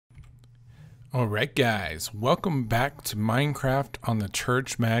Alright guys, welcome back to Minecraft on the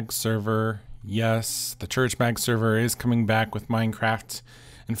Church Mag server. Yes, the Church Mag server is coming back with Minecraft.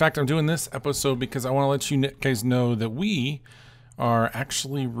 In fact, I'm doing this episode because I want to let you guys know that we are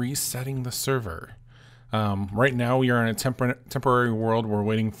actually resetting the server. Right now we are in a temporary world. We're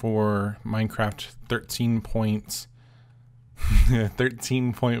waiting for Minecraft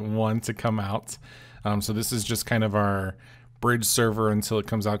 13.1 to come out. So this is just kind of our bridge server until it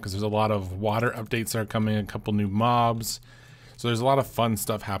comes out, because there's a lot of water updates that are coming, a couple new mobs, so there's a lot of fun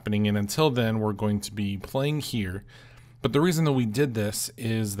stuff happening. And until then, we're going to be playing here. But the reason that we did this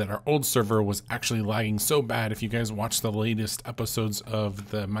is that our old server was actually lagging so bad. If you guys watch the latest episodes of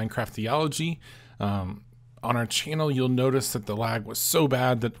the Minecraft Theology on our channel, you'll notice that the lag was so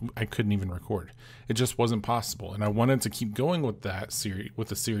bad that I couldn't even record. It just wasn't possible, and I wanted to keep going with that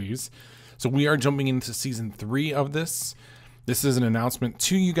series. So we are jumping into season 3 of this. This is an announcement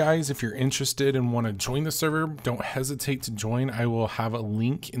to you guys. If you're interested and want to join the server, don't hesitate to join. I will have a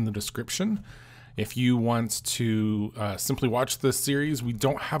link in the description. If you want to simply watch this series, we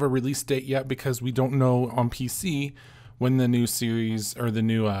don't have a release date yet because we don't know on PC when the new series or the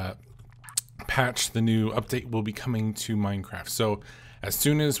new patch, the new update will be coming to Minecraft. So as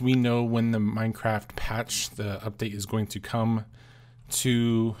soon as we know when the Minecraft patch, the update is going to come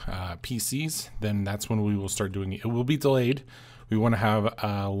to PCs, then that's when we will start doing it. It will be delayed. We want to have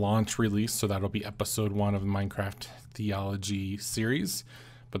a launch release, so that'll be episode 1 of the Minecraft Theology series.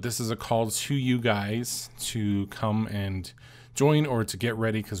 But this is a call to you guys to come and join or to get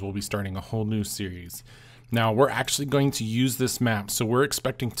ready, because we'll be starting a whole new series. Now we're actually going to use this map, so we're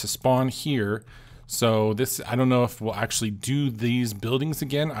expecting to spawn here. So this, I don't know if we'll actually do these buildings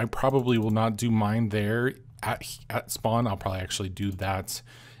again. I probably will not do mine there at spawn. I'll probably actually do that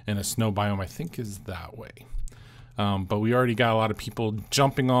in a snow biome, I think is that way. But we already got a lot of people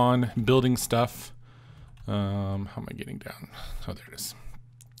jumping on, building stuff. How am I getting down? Oh, there it is.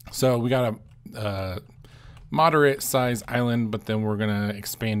 So we got a moderate size island, but then we're gonna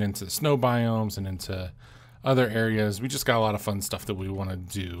expand into snow biomes and into other areas. We just got a lot of fun stuff that we want to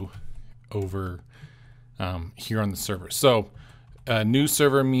do over here on the server. So a new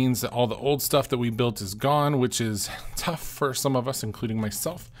server means that all the old stuff that we built is gone, which is tough for some of us, including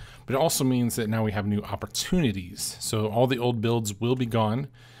myself. But it also means that now we have new opportunities. So all the old builds will be gone.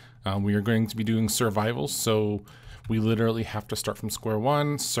 We are going to be doing survival, so we literally have to start from square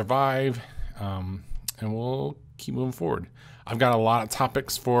one, survive, and we'll keep moving forward. I've got a lot of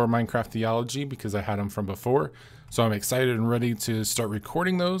topics for Minecraft Theology because I had them from before. So I'm excited and ready to start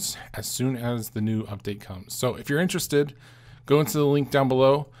recording those as soon as the new update comes. So if you're interested, go into the link down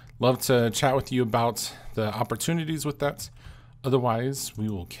below. Love to chat with you about the opportunities with that. Otherwise, we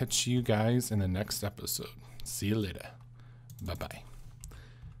will catch you guys in the next episode. See you later. Bye-bye.